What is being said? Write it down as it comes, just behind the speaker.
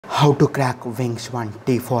How to crack Wings 1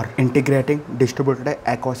 T4 integrating distributed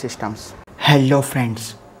ecosystems. Hello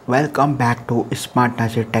friends, welcome back to Smart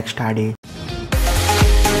Nazi Tech Study.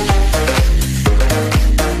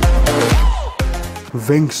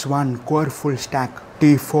 Wings 1 Core Full Stack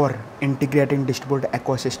T4 integrating distributed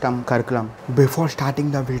ecosystem curriculum. Before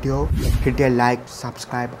starting the video, hit a like,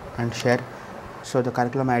 subscribe and share. So the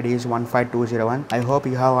curriculum ID is 15201. I hope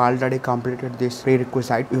you have already completed this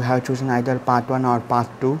prerequisite. You have chosen either path 1 or path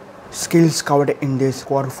 2. Skills covered in this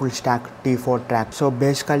core full stack T4 track. So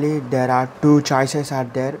basically there are two choices are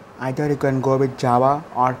there. Either you can go with Java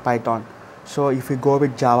or Python. So if you go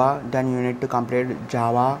with Java, then you need to complete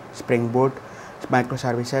Java, Spring Boot,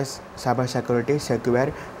 microservices, cybersecurity,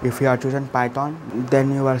 secure. If you are chosen Python,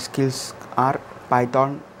 then your skills are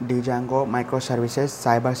Python, Django, microservices,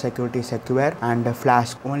 cybersecurity, secure and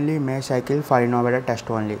Flask. Only may cycle for Innovator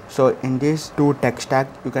test only. So in these two tech stack,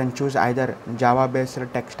 you can choose either Java based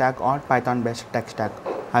tech stack or Python based tech stack.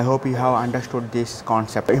 I hope you have understood this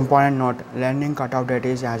concept. Important note, learning cutoff date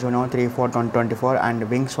is as you know 3/4/2024 and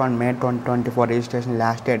Wings 1 May 2024 registration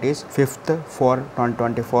last date is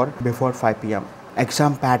 5/4/2024 before 5 p.m.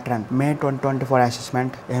 Exam pattern: May 2024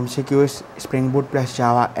 assessment, MCQs Spring Boot plus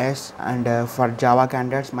Java S, and for Java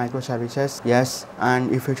candidates microservices yes,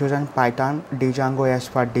 and if you chosen Python, Django S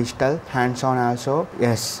for digital, hands-on also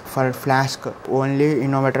yes. For Flask only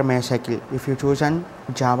Innovator may cycle. If you chosen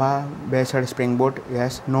Java based Spring Boot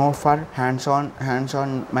yes, no for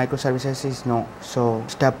hands-on microservices is no. So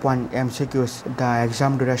step 1 MCQs, the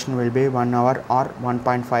exam duration will be 1 hour or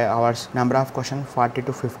 1.5 hours. Number of questions 40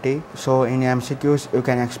 to 50. So in MCQs you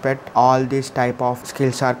can expect all these type of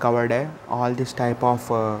skills are covered. All these type of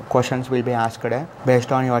questions will be asked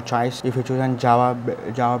based on your choice. If you choose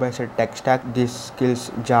Java based tech stack, these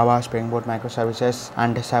skills Java, Spring Boot, microservices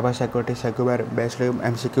and cybersecurity, secure based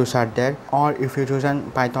MCQs are there. Or if you choose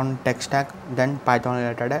Python tech stack, then Python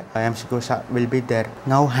related MCQs will be there.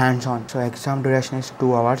 Now hands-on. So exam duration is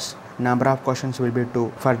 2 hours. Number of questions will be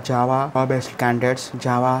 2. For Java based candidates,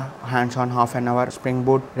 Java hands-on half an hour, Spring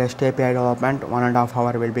Boot REST API development 1.5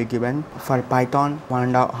 hour will be given. For Python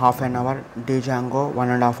half an hour, Django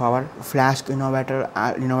 1.5 hour, Flask Innovator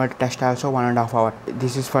test also 1.5 hour.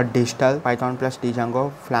 This is for digital, Python plus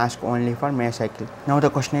Django, Flask only for May cycle. Now the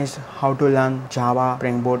question is how to learn Java,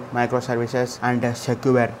 Spring Boot, microservices and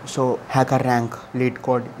secure. So HackerRank, Lead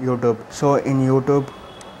Code, YouTube. So in YouTube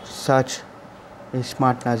search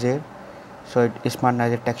Smart Nazi. So Smart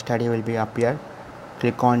Nazi Tech Study will be up here.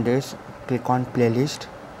 Click on this, click on playlist.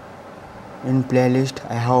 In playlist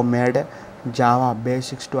I have made Java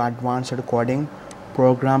basics to advanced coding,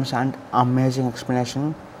 programs and amazing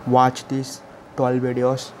explanation. Watch these 12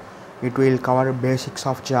 videos. It will cover basics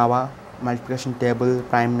of Java, multiplication table,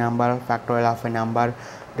 prime number, factorial of a number,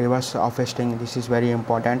 reverse of a string. This is very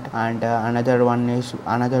important. And another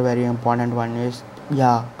very important one is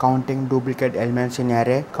counting duplicate elements in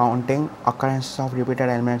array, counting occurrences of repeated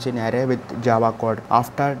elements in array with Java code.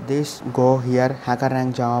 After this, go here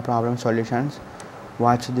HackerRank Java problem solutions.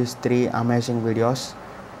 Watch these 3 amazing videos.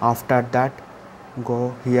 After that,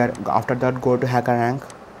 go here. After that, go to HackerRank.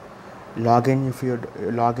 Login if you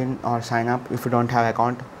login or sign up if you don't have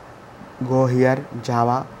account. Go here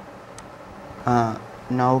Java.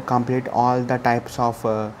 Now complete all the types of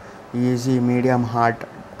easy, medium, hard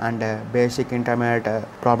and basic, intermediate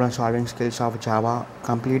problem solving skills of Java.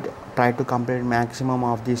 Try to complete maximum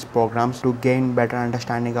of these programs to gain better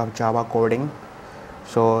understanding of Java coding.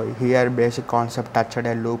 So here basic concept, touched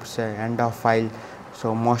loops, end of file.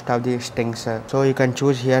 So most of these things. So you can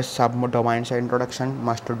choose here subdomains, introduction,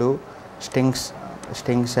 must do, strings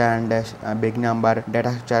and big number,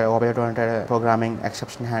 data structure, object-oriented programming,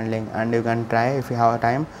 exception handling, and you can try, if you have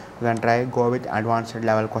time, you can try go with advanced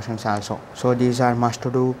level questions also. So these are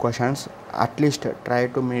must-do questions. At least try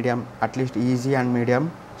to medium, at least easy and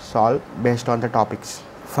medium solve based on the topics.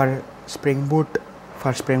 For Spring Boot,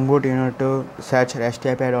 you need to search REST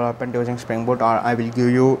API development using Spring Boot, or I will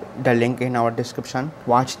give you the link in our description.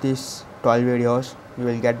 Watch these 12 videos. You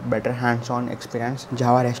will get better hands-on experience.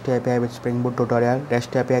 Java REST API with Spring Boot tutorial,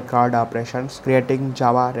 REST API card operations, creating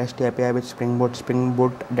Java REST API with Spring Boot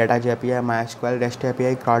data API, MySQL REST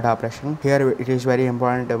API card operation. Here it is very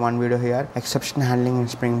important, one video here, exception handling in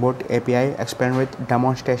Spring Boot API explained with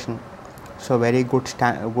demonstration. So very good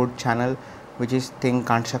channel which is Think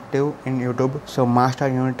Constructive in YouTube. So master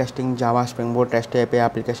unit testing Java Spring Boot REST API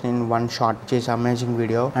application in one shot, which is amazing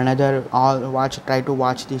video. Another try to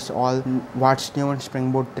watch this all what's new in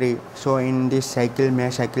Spring Boot 3. So in this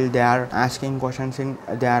May cycle they are asking questions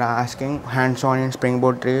they are asking hands-on in Spring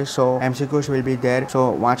Boot 3. So MCQs will be there.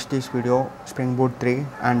 So watch this video Spring Boot 3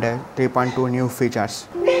 and 3.2 new features.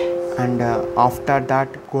 and after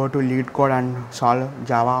that go to lead code and solve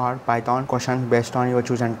Java or Python questions based on your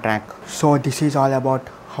chosen track. So this is all about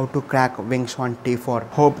how to crack Wings 1 T4.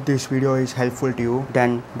 Hope this video is helpful to you.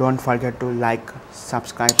 Then don't forget to like,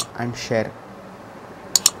 subscribe and share.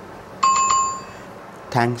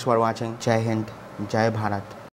 Thanks for watching. Jai Hind, Jai Bharat.